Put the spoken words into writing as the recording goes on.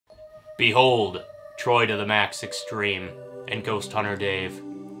Behold, Troy to the Max Extreme and Ghost Hunter Dave.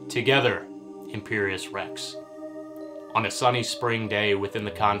 Together, Imperius Rex. On a sunny spring day within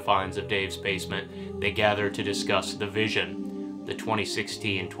the confines of Dave's basement, they gather to discuss The Vision, the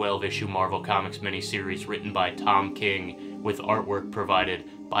 2016 12-issue Marvel Comics miniseries written by Tom King with artwork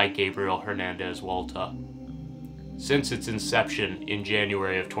provided by Gabriel Hernandez Walta. Since its inception in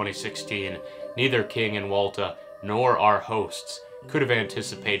January of 2016, neither King and Walta nor our hosts could have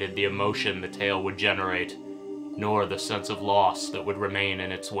anticipated the emotion the tale would generate, nor the sense of loss that would remain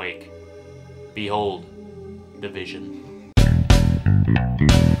in its wake. Behold, The Vision.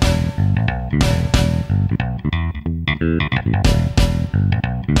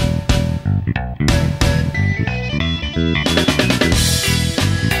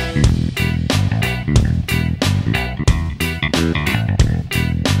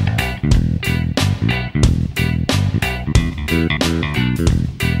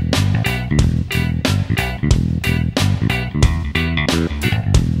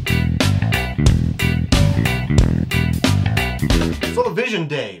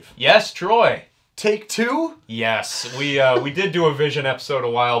 Dave. Yes, Troy. Take two? Yes, we did do a Vision episode a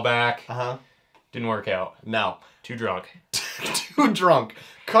while back. Didn't work out. No. Too drunk. Too drunk.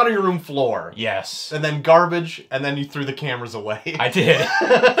 Cutting room floor. Yes. And then garbage, and then you threw the cameras away. I did.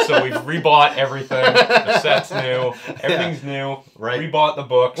 So we've rebought everything. The set's new. Everything's new. Right. Rebought the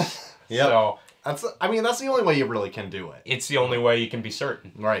books. Yep. So that's the only way you really can do it. it's the only way you can be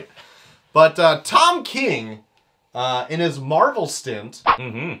certain. Right. But Tom King, in his Marvel stint,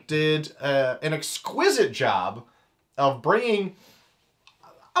 did an exquisite job of bringing,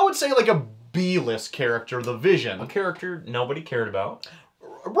 I would say, like a B-list character, the Vision. A character nobody cared about.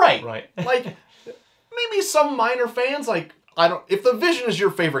 Right. Right. Like, maybe some minor fans, like, if the Vision is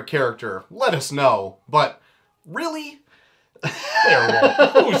your favorite character, let us know. But, really?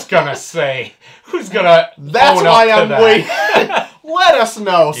 Who's gonna say? Who's gonna That's own why up to I'm waiting. Let us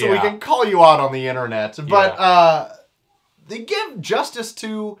know so we Yeah. can call you out on the internet. But they give justice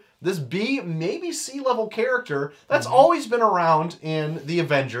to this B, maybe C-level character that's always been around in the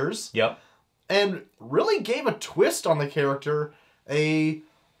Avengers. Yep. And really gave a twist on the character, a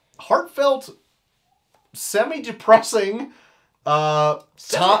heartfelt, semi-depressing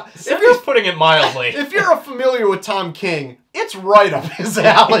If you're putting it mildly. If you're familiar with Tom King, it's right up his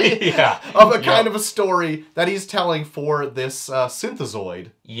alley. Yeah. Of a kind of a story that he's telling for this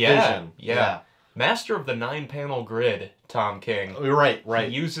synthezoid Vision. Yeah. Master of the 9-panel grid, Tom King. Right.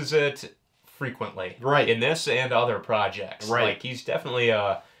 He uses it frequently. Right. In this and other projects. Right. Like, he's definitely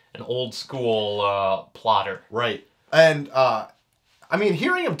an old school plotter. Right. And, I mean,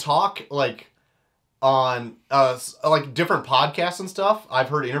 hearing him talk, like, on, like, different podcasts and stuff, I've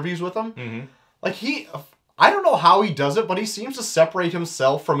heard interviews with him. Like, I don't know how he does it, but he seems to separate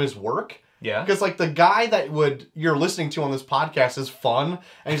himself from his work. Yeah. Because, like, the guy that you're listening to on this podcast is fun.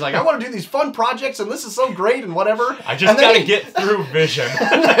 And he's like, I want to do these fun projects, and this is so great, and whatever. I just gotta get through Vision.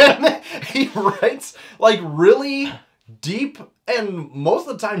 And then he writes, like, really deep and most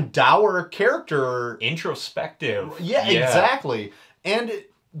of the time dour character. Introspective. Yeah, exactly.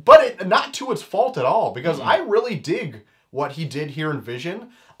 But not to its fault at all, because I really dig what he did here in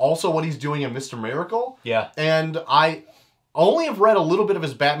Vision. Also what he's doing in Mr. Miracle. Yeah. And I only have read a little bit of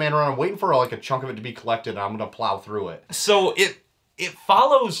his Batman run. I'm waiting for like a chunk of it to be collected, and I'm going to plow through it. So it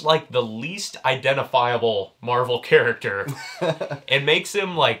follows like the least identifiable Marvel character and makes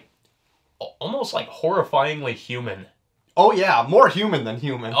him like almost like horrifyingly human. Oh yeah, more human than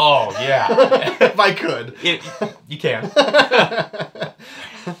human. Oh yeah. If I could. You can.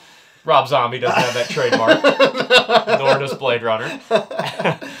 Rob Zombie doesn't have that trademark. Nor does Blade Runner.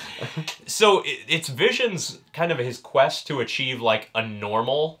 So it's Vision's kind of his quest to achieve like a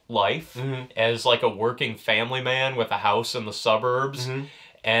normal life as like a working family man with a house in the suburbs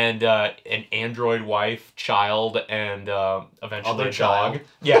and an android wife, child, and eventually a dog.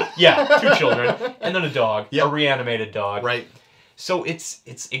 Yeah, 2 children, and then a dog, a reanimated dog. Right. So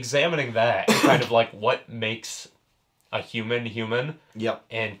it's examining that, kind of like what makes a human human. Yep.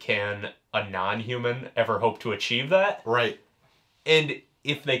 And can a non-human ever hope to achieve that? Right. And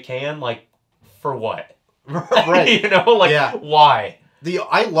if they can, like, for what? Right. You know, like, why?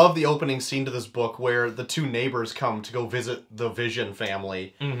 I love the opening scene to this book where the 2 neighbors come to go visit the Vision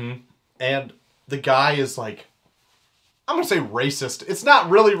family. And the guy is like, I'm going to say racist. It's not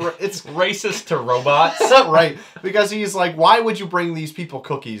really, it's racist to robots. Right. Because he's like, why would you bring these people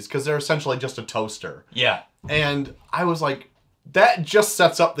cookies? Because they're essentially just a toaster. Yeah. And I was like, that just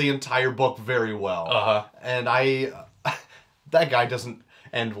sets up the entire book very well. And that guy doesn't,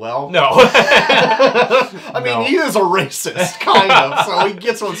 end well. No. I mean, he is a racist, kind of, so he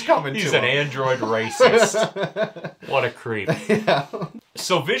gets what's coming to him. He's an android racist. What a creep. Yeah.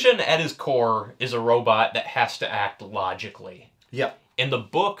 So Vision, at his core, is a robot that has to act logically. Yep. In the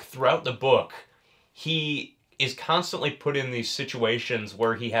book, throughout the book, he is constantly put in these situations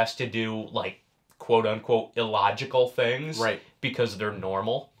where he has to do, like, quote-unquote illogical things. Right. Because they're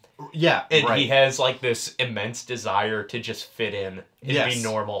normal. Yeah, And right. he has, like, this immense desire to just fit in and be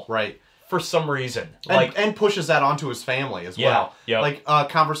normal. Right. For some reason. And pushes that onto his family as well. Yeah. Like, a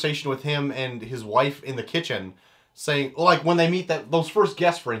conversation with him and his wife in the kitchen saying, like, when they meet those first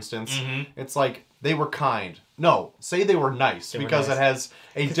guests, for instance, it's like, they were kind. No, say they were nice, because it has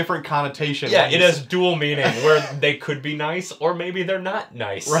a different connotation. Yeah, it has dual meaning, where they could be nice, or maybe they're not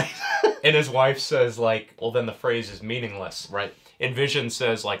nice. Right. And his wife says, like, well, then the phrase is meaningless. Right. And Vision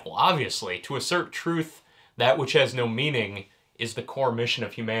says, like, well, obviously, to assert truth, that which has no meaning is the core mission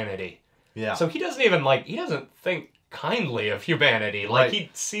of humanity. Yeah. So he doesn't even, like, he doesn't think kindly of humanity. Like,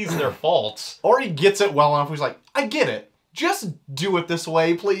 he sees their faults. Or he gets it well enough, he's like, I get it. Just do it this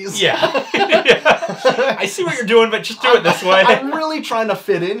way, please. Yeah. I see what you're doing, but just do it this way. I'm really trying to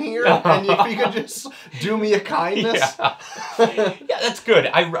fit in here, and if you could just do me a kindness. Yeah, that's good.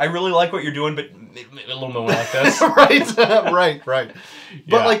 I really like what you're doing, but a little more like this. Right. But,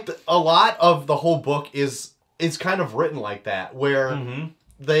 Yeah. like, a lot of the whole book is kind of written like that, where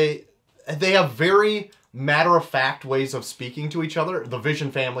they have very matter-of-fact ways of speaking to each other, the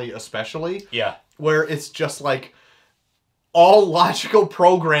Vision family especially. Yeah. Where it's just, like, all logical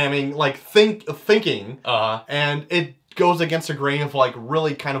programming, like, thinking, and it goes against the grain of, like,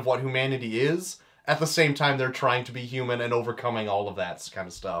 really kind of what humanity is. At the same time, they're trying to be human and overcoming all of that kind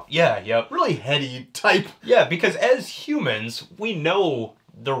of stuff. Yeah, yep. Really heady type. Yeah, because as humans, we know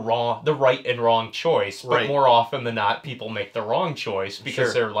the right and wrong choice, but more often than not, people make the wrong choice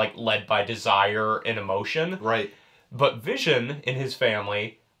because they're, like, led by desire and emotion. Right. But Vision and his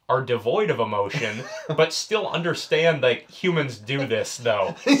family are devoid of emotion, but still understand that humans do this,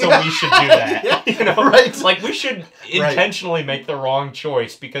 though. So we should do that. You know? Right. Like, we should intentionally make the wrong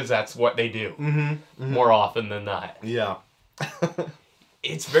choice because that's what they do. More often than not. Yeah.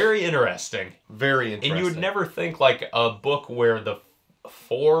 It's very interesting. Very interesting. And you would never think, like, a book where the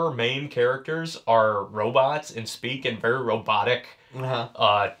 4 main characters are robots and speak in very robotic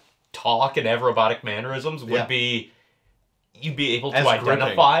talk and have robotic mannerisms would be... you'd be able to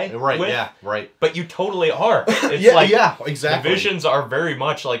identify with. Yeah, right. But you totally are. It's exactly. The Visions are very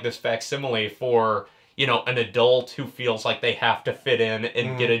much like this facsimile for, you know, an adult who feels like they have to fit in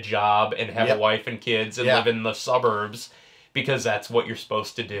and get a job and have a wife and kids and live in the suburbs because that's what you're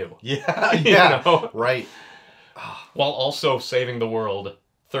supposed to do. Yeah, You know? Right. While also saving the world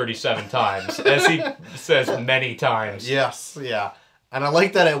 37 times, as he says many times. Yes, yeah. And I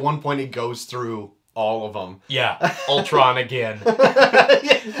like that at one point he goes through all of them. Yeah, Ultron again.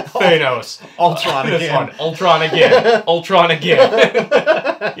 Thanos. Ultron again. This one. Ultron again. Ultron again.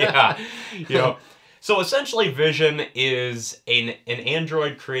 Yeah. You know. So essentially Vision is an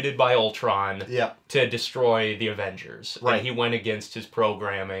android created by Ultron to destroy the Avengers. Right. And he went against his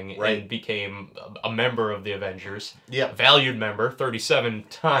programming and became a member of the Avengers. Yeah. Valued member,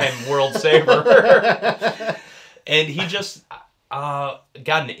 37-time world saver. And he just...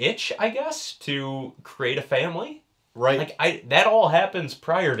 got an itch, I guess, to create a family. Right. Like, that all happens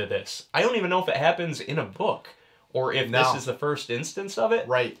prior to this. I don't even know if it happens in a book, or if this is the first instance of it.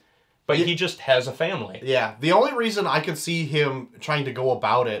 Right. But he just has a family. Yeah. The only reason I could see him trying to go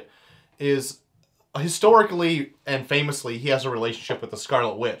about it is, historically and famously, he has a relationship with the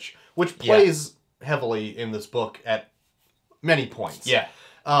Scarlet Witch, which plays heavily in this book at many points. Yeah.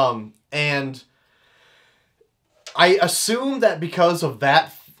 And... I assume that because of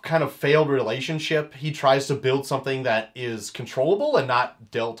that kind of failed relationship, he tries to build something that is controllable and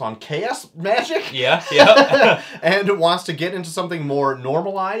not dealt on chaos magic. Yeah, yeah. And wants to get into something more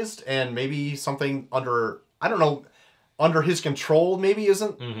normalized and maybe something under, I don't know, under his control maybe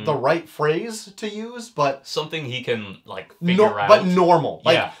isn't the right phrase to use, but... something he can, like, figure out. But normal.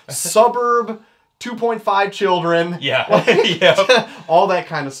 Like, suburb, 2.5 children. Yeah. Like, all that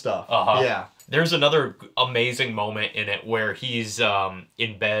kind of stuff. Yeah. There's another amazing moment in it where he's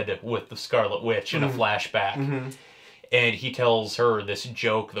in bed with the Scarlet Witch in a flashback. And he tells her this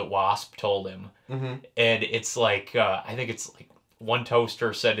joke that Wasp told him. And it's like, I think it's like one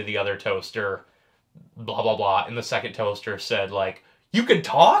toaster said to the other toaster, blah, blah, blah. And the second toaster said, like, you can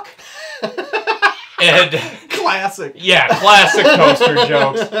talk? And... classic. Yeah, classic toaster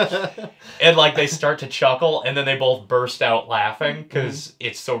jokes. And, like, they start to chuckle, and then they both burst out laughing, because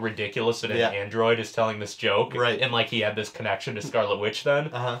it's so ridiculous that an android is telling this joke. Right. And, like, he had this connection to Scarlet Witch then.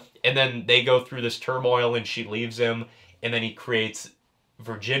 Uh-huh. And then they go through this turmoil, and she leaves him, and then he creates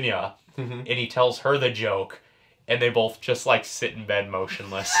Virginia, and he tells her the joke, and they both just, like, sit in bed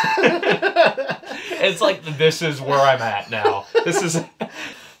motionless. It's like, this is where I'm at now. This is...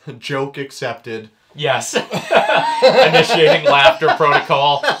 Joke accepted. Yes. Initiating laughter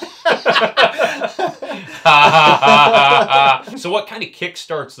protocol. So what kind of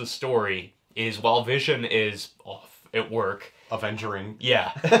kickstarts the story is while Vision is off at work... Avengering.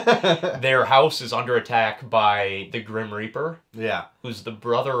 Yeah. Their house is under attack by the Grim Reaper. Yeah. Who's the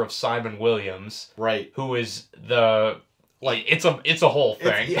brother of Simon Williams. Right. Who is the... Like, it's a whole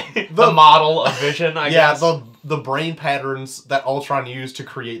thing. The model of Vision, I guess. Yeah, the brain patterns that Ultron used to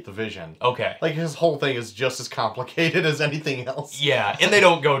create the Vision. Okay. Like, his whole thing is just as complicated as anything else. Yeah, and they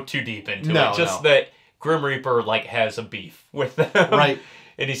don't go too deep into it. Just that Grim Reaper, like, has a beef with them. Right.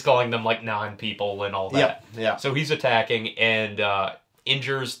 And he's calling them, like, non-people and all that. Yeah. So he's attacking and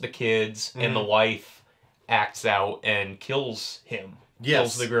injures the kids, and the wife acts out and kills him. Yes.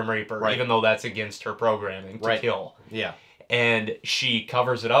 Kills the Grim Reaper, even though that's against her programming to kill. Yeah. And she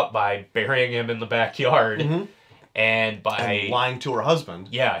covers it up by burying him in the backyard. And by... lying to her husband.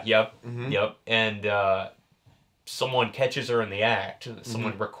 Yeah, yep. And someone catches her in the act.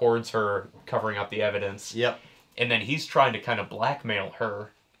 Someone records her covering up the evidence. Yep. And then he's trying to kind of blackmail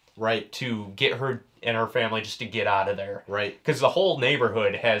her. Right. To get her and her family just to get out of there. Right. Because the whole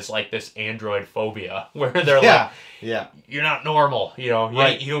neighborhood has, like, this android phobia. Where they're like, you're not normal. You know, you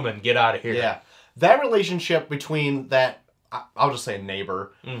ain't human. Get out of here. Yeah. That relationship between that... I'll just say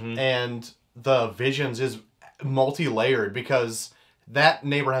neighbor, and the Visions is multi-layered because that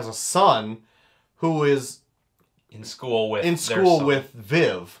neighbor has a son who is in school with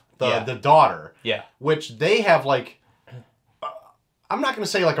Viv, the daughter. Yeah. Which they have, like, I'm not going to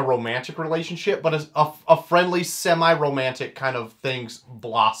say like a romantic relationship, but a friendly, semi-romantic kind of things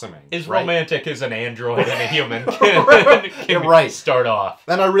blossoming. As romantic as an android and a human can start off.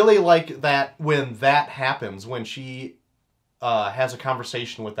 And I really like that when that happens, when she... has a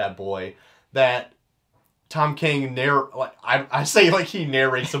conversation with that boy, that Tom King I say like he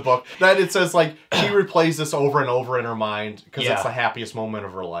narrates the book, that it says like she replays this over and over in her mind because it's the happiest moment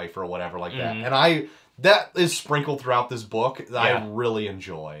of her life or whatever like that. And that is sprinkled throughout this book that I really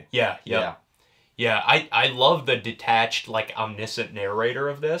enjoy. Yeah. I love the detached, like, omniscient narrator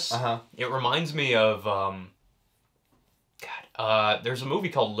of this. It reminds me of there's a movie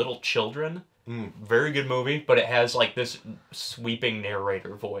called Little Children. Very good movie, but it has, like, this sweeping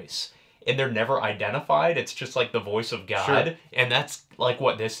narrator voice. And they're never identified. It's just, like, the voice of God. And that's, like,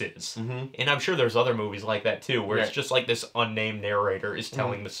 what this is. And I'm sure there's other movies like that, too, where it's just, like, this unnamed narrator is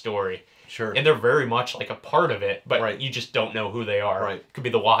telling the story. And they're very much, like, a part of it, but you just don't know who they are. Could be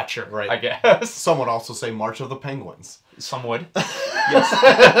the Watcher, I guess. Some would also say March of the Penguins. Some would.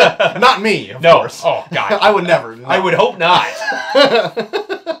 Yes. Not me, of course. Oh, God. I would never. No. I would hope not.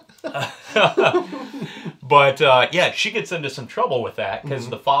 But, yeah, she gets into some trouble with that because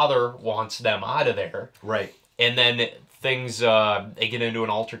the father wants them out of there. Right. And then things, they get into an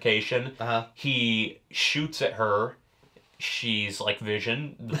altercation. He shoots at her. She's like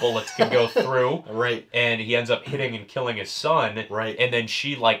Vision. The bullets can go through. And he ends up hitting and killing his son. And then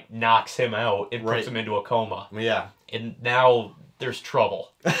she, like, knocks him out and puts him into a coma. And now there's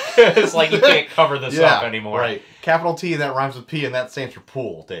trouble. It's like you can't cover this up anymore. Capital T, that rhymes with P, and that stands for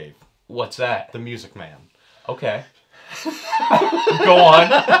pool, Dave. What's that? The Music Man. Okay. Go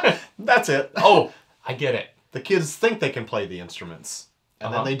on. That's it. Oh, I get it. The kids think they can play the instruments,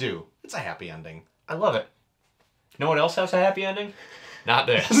 and then they do. It's a happy ending. I love it. No one else has a happy ending? Not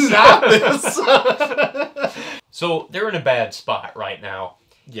this. Not this. So they're in a bad spot right now.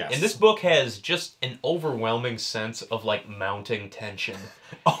 Yes. And this book has just an overwhelming sense of, like, mounting tension.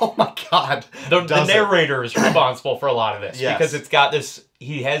 Oh my God. The narrator is responsible for a lot of this. Yes. Because it's got this,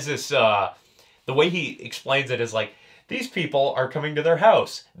 he has this, the way he explains it is like, these people are coming to their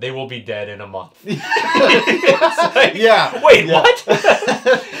house. They will be dead in a month. It's like, wait, what?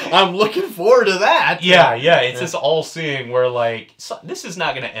 I'm looking forward to that. Yeah. It's this all-seeing where, like, this is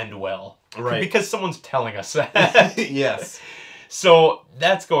not going to end well. Because someone's telling us that. Yes. So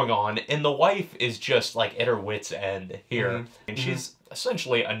that's going on, and the wife is just, like, at her wit's end here. And she's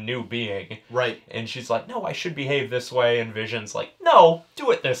essentially a new being. And she's like, no, I should behave this way, and Vision's like, no,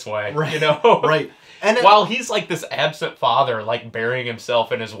 do it this way. You know? And while he's, like, this absent father, like, burying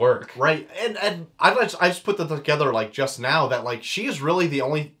himself in his work. And I just put that together, like, just now, that, like, she is really the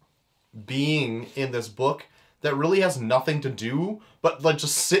only being in this book that really has nothing to do but like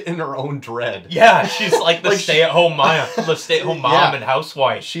just sit in her own dread. Yeah, she's like the stay-at-home mom, Yeah. and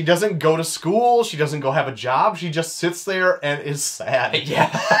housewife. She doesn't go to school. She doesn't go have a job. She just sits there and is sad. Yeah.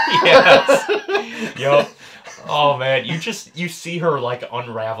 Yes. Yup. Oh man, you see her like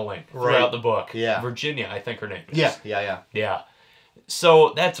unraveling throughout the book. Yeah. Virginia, I think her name is. Yeah.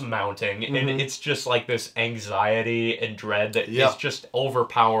 So that's mounting, and Mm-hmm. it's just like this anxiety and dread that is just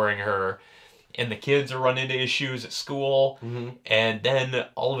overpowering her. And the kids are running into issues at school, and then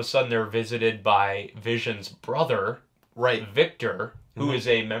all of a sudden they're visited by Vision's brother, Right. Victor, who is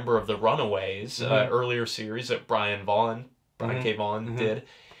a member of the Runaways, earlier series that Brian K. Vaughan did.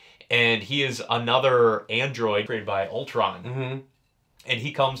 And he is another android created by Ultron. And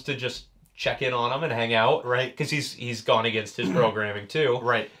he comes to just check in on him and hang out. Right. Because he's gone against his programming too.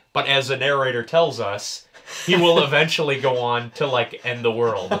 Right. But as the narrator tells us, he will eventually go on to like end the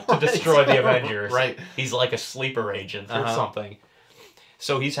world, to destroy the Avengers. Right. He's like a sleeper agent or something.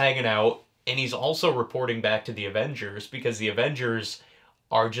 So he's hanging out, and he's also reporting back to the Avengers, because the Avengers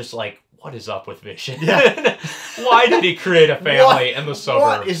are just like, what is up with Vision? Yeah. Why did he create a family in the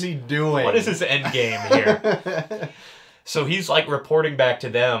suburbs? What is he doing? What is his end game here? So he's like reporting back to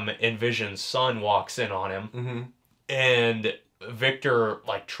them, and Vision's son walks in on him, and Victor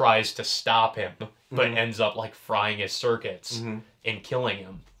like tries to stop him, but ends up like frying his circuits and killing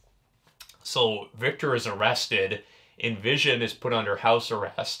him. So Victor is arrested, and Vision is put under house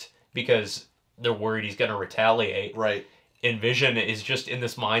arrest because they're worried he's going to retaliate. Right. And Vision is just in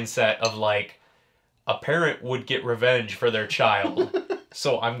this mindset of like, a parent would get revenge for their child,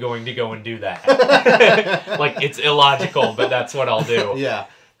 so I'm going to go and do that. Like, it's illogical, but that's what I'll do. Yeah.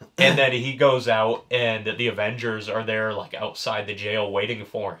 And then he goes out, and the Avengers are there, like, outside the jail waiting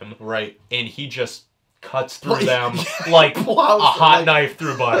for him. Right. And he just cuts through them like a Plows, hot knife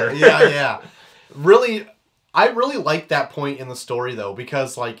through butter. Yeah. Really, I really like that point in the story, though,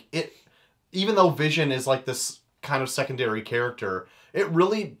 because, like, even though Vision is, like, this kind of secondary character, it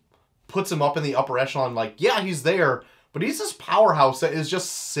really puts him up in the upper echelon. Like, yeah, he's there, but he's this powerhouse that is just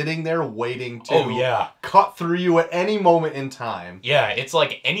sitting there waiting to cut through you at any moment in time. Yeah, it's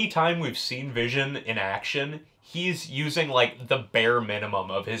like anytime we've seen Vision in action, he's using like the bare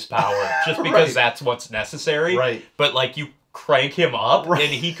minimum of his power just because that's what's necessary. Right. But like you crank him up and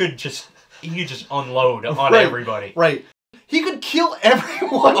he could just unload on everybody. Right. He could kill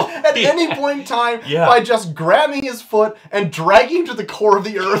everyone at any point in time by just grabbing his foot and dragging him to the core of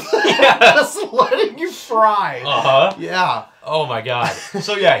the earth. Just letting you fry. Yeah. Oh my god.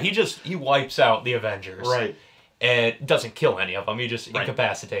 So yeah, he wipes out the Avengers. Right. And doesn't kill any of them. He just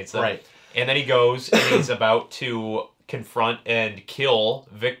incapacitates them. Right. And then he goes and he's about to confront and kill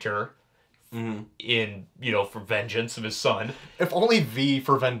Victor in, for vengeance of his son. If only V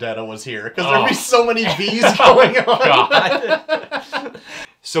for Vendetta was here, because there'd be so many V's going on. God.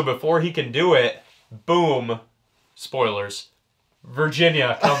 So before he can do it, boom, spoilers,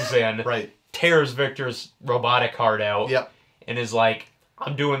 Virginia comes in, tears Victor's robotic heart out, and is like,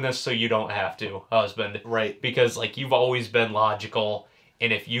 I'm doing this so you don't have to, husband. Right. Because, like, you've always been logical,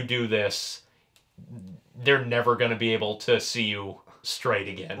 and if you do this, they're never going to be able to see you straight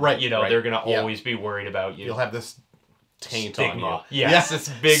again. Right. They're going to always be worried about you. You'll have this taint Stigma. on you. Yes, this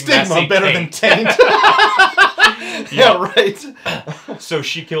big Stigma messy better taint. than taint. Right. So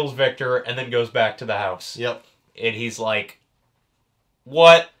she kills Victor and then goes back to the house. Yep. And he's like,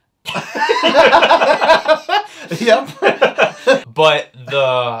 what? Yep. But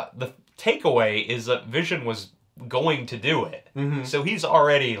the takeaway is that Vision was going to do it. So he's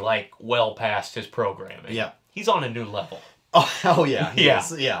already, like, well past his programming. Yeah. He's on a new level. Oh yeah. He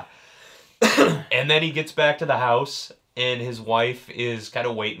is. Yeah. And then he gets back to the house, and his wife is kind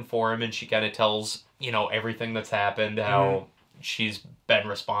of waiting for him, and she kind of tells, everything that's happened, how she's been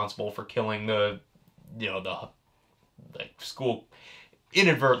responsible for killing the school,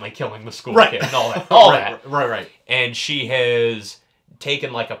 inadvertently killing the school kid and all that. Right. And she has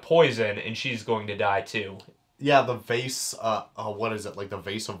taken, like, a poison, and she's going to die, too. Yeah, the vase, what is it? Like the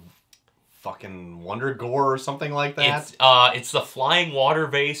vase of fucking Wonder Gore or something like that? It's the flying water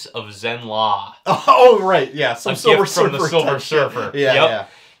vase of Zen La. Oh, right, yeah. Some Silver Surfer from the Silver Surfer. Yeah.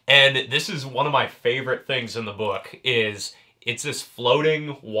 And this is one of my favorite things in the book, is it's this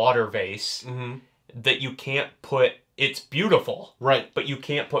floating water vase that you can't put, it's beautiful. Right. But you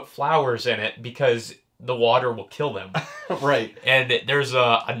can't put flowers in it because the water will kill them. Right. And there's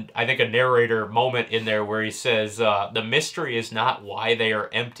I think a narrator moment in there where he says, the mystery is not why they are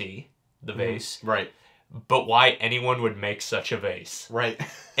empty, the vase. Right. But why anyone would make such a vase. Right.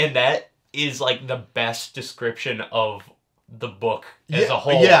 And that is, like, the best description of the book as a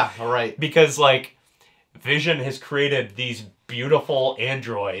whole. Yeah, right. Because, like, Vision has created these beautiful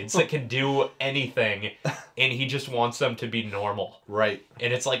androids that can do anything, and he just wants them to be normal. Right.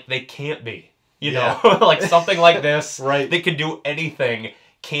 And it's like, they can't be. You know, like something like this, they can do anything,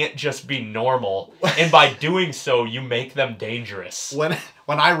 can't just be normal. And by doing so, you make them dangerous. When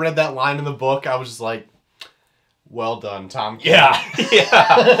I read that line in the book, I was just like, well done, Tom King.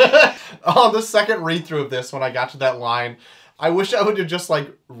 Yeah. On the second read-through of this, when I got to that line, I wish I would have just, like,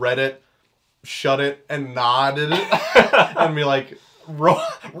 read it, shut it, and nodded it, and be like,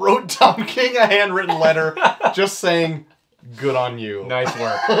 wrote Tom King a handwritten letter just saying, good on you. Nice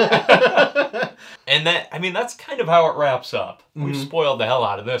work. And that's kind of how it wraps up. We've spoiled the hell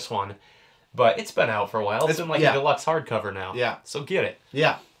out of this one. But it's been out for a while. It's been like a deluxe hardcover now. Yeah. So get it.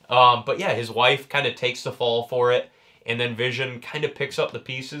 Yeah. But yeah, his wife kind of takes the fall for it. And then Vision kind of picks up the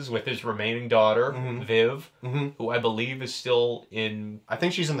pieces with his remaining daughter, Viv, who I believe is still in... I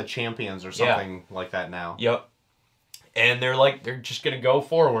think she's in the Champions or something like that now. Yep. And they're just going to go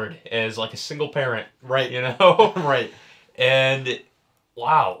forward as like a single parent. Right. You know? Right. And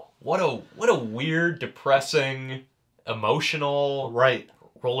wow, what a weird, depressing, emotional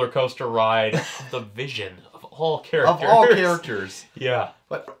roller coaster ride of the Vision of all characters. Of all characters. Yeah.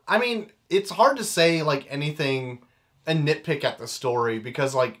 But I mean, it's hard to say like anything and nitpick at the story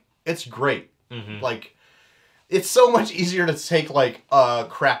because like it's great. Like it's so much easier to take like a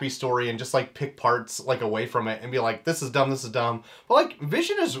crappy story and just like pick parts like away from it and be like, this is dumb, this is dumb. But like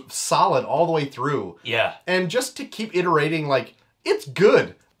Vision is solid all the way through. Yeah. And just to keep iterating, like it's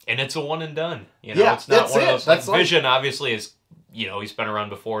good. And it's a one and done. You know, yeah, it's not one of those. That's Vision obviously is, you know, he's been around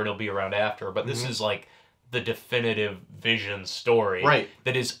before and he'll be around after, but this is like the definitive Vision story. Right.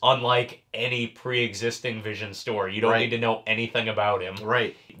 That is unlike any pre-existing Vision story. You don't need to know anything about him.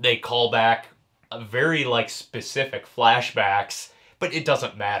 Right. They call back very like specific flashbacks, but it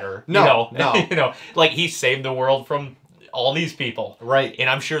doesn't matter. No, no. You know, like he saved the world from all these people. Right. And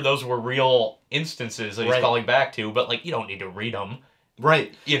I'm sure those were real instances that he's calling back to, but like you don't need to read them.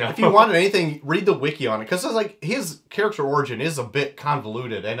 Right. You know, if you wanted anything, read the wiki on it because it's like his character origin is a bit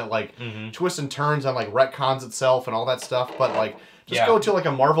convoluted and it like twists and turns and like retcons itself and all that stuff. But like, just go to like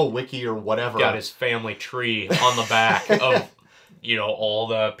a Marvel wiki or whatever. Got his family tree on the back of, you know, all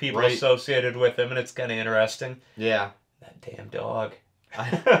the people associated with him, and it's kind of interesting. Yeah. That damn dog.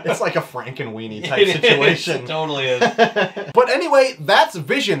 It's like a Frankenweenie type situation. It totally is. But anyway, that's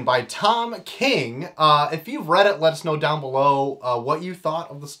Vision by Tom King. If you've read it, let us know down below what you thought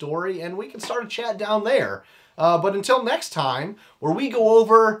of the story, and we can start a chat down there. But until next time, where we go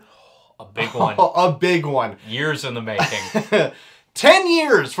over... A big one. A big one. Years in the making. 10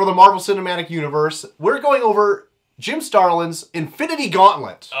 years for the Marvel Cinematic Universe. We're going over Jim Starlin's Infinity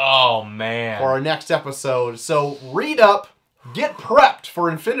Gauntlet. Oh, man. For our next episode. So read up. Get prepped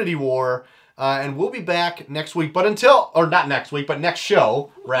for Infinity War, and we'll be back next week. But or not next week, but next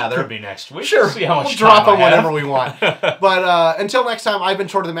show, rather. Could be next week. Sure. See how much we'll drop time them whenever we want. But until next time, I've been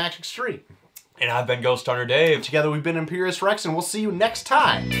Short of the Max Extreme. And I've been Ghost Hunter Dave. Together we've been Imperius Rex, and we'll see you next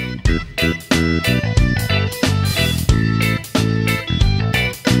time.